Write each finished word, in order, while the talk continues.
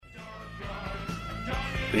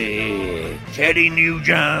Big Teddy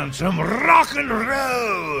Nugent, some rock and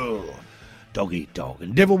roll. Dog Eat Dog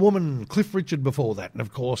and Devil Woman, Cliff Richard before that. And,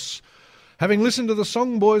 of course, having listened to the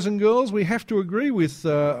song, boys and girls, we have to agree with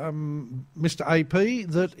Mr. AP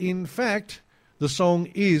that, in fact, the song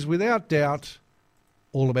is, without doubt,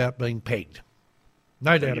 all about being pegged.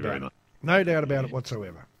 No doubt about it. No doubt about it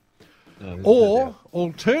whatsoever. Or,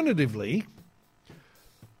 alternatively,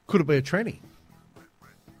 could it be a tranny?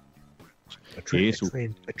 A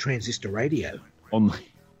transistor radio.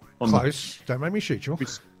 Close. Don't make me shoot you.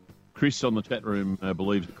 Chris on the chat room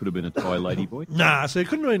believes it could have been a Thai ladyboy. Nah, so it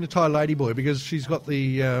couldn't have been a Thai ladyboy because she's got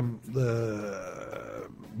the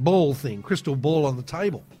ball thing, crystal ball on the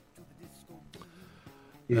table.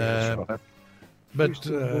 Yeah, that's right. But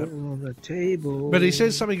on the table. But he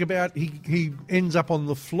says something about he ends up on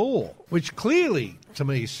the floor, which clearly to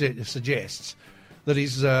me suggests that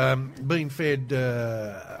he's been fed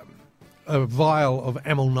a vial of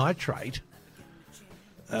amyl nitrate,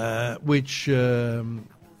 which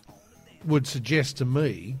would suggest to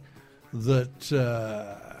me that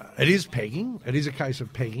it is pegging. It is a case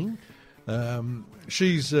of pegging.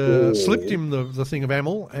 She's slipped him the thing of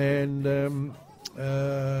amyl, and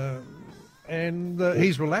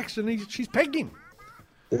he's relaxed, and she's pegged him.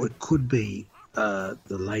 Or it could be the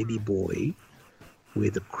lady boy,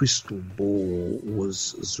 where the crystal ball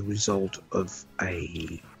was as a result of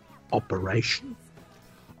a operation,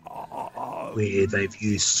 where they've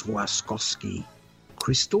used Swarovski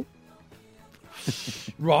crystal.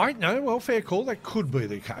 Right, no, well, fair call. That could be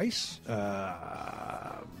the case.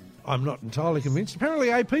 I'm not entirely convinced.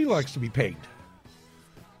 Apparently AP likes to be pegged,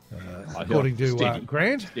 according to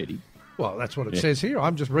Grant. Steady. Well, that's what it says here.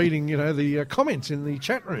 I'm just reading, the comments in the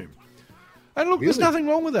chat room. And look, there's nothing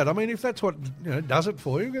wrong with that. I mean, if that's what does it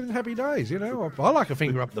for you, then happy days. I like a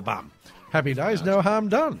finger up the bum. Happy days, no harm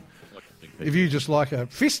done. If you just like a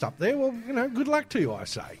fist up there, well, good luck to you, I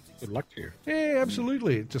say. Good luck to you. Yeah,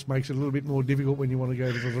 absolutely. It just makes it a little bit more difficult when you want to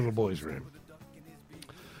go to the little boys' room.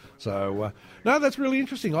 So, no, that's really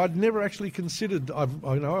interesting. I'd never actually considered. I've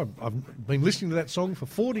been listening to that song for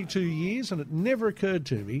 42 years, and it never occurred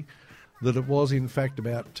to me that it was in fact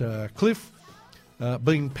about Cliff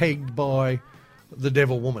being pegged by the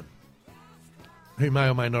devil woman, who may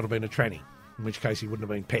or may not have been a tranny, in which case he wouldn't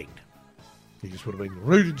have been pegged. He just would have been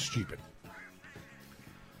rude and stupid.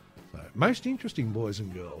 So, most interesting, boys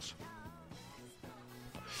and girls.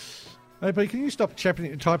 AP, can you stop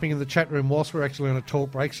typing in the chat room whilst we're actually on a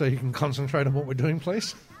talk break so you can concentrate on what we're doing,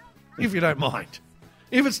 please? If you don't mind.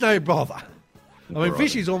 If it's no bother. I mean,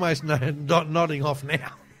 Fishy's almost nodding off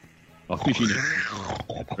now. Oh, Fishy.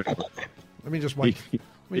 Let me just wait.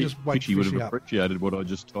 Fishy would have appreciated what I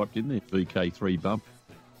just typed in there. VK3 bump.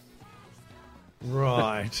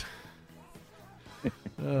 Right.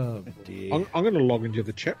 Oh, dear. I'm going to log into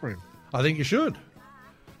the chat room. I think you should.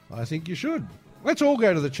 Let's all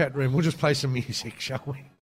go to the chat room. We'll just play some music, shall we?